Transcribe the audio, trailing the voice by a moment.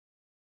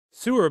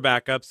Sewer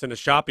backups in a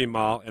shopping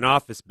mall and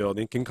office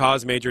building can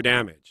cause major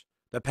damage.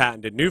 The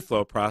patented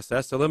NewFlow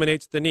process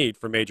eliminates the need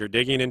for major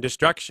digging and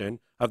destruction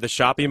of the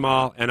shopping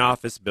mall and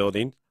office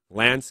building,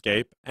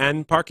 landscape,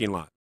 and parking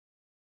lot.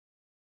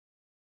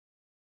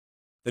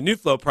 The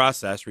NewFlow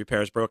process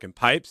repairs broken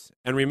pipes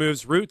and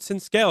removes roots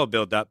and scale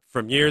buildup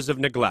from years of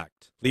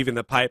neglect, leaving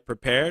the pipe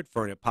prepared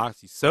for an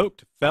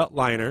epoxy-soaked felt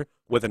liner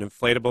with an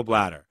inflatable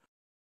bladder.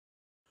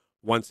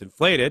 Once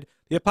inflated,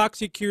 the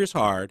epoxy cures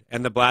hard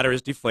and the bladder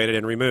is deflated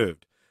and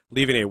removed,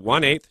 leaving a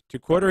 1/8 to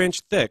 1/4 inch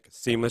thick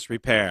seamless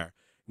repair,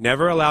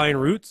 never allowing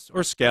roots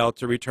or scale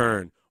to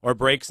return or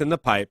breaks in the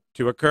pipe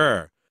to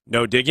occur.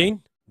 No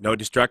digging, no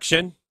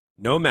destruction,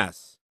 no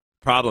mess.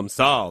 Problem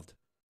solved.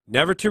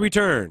 Never to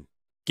return.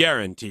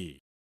 Guaranteed.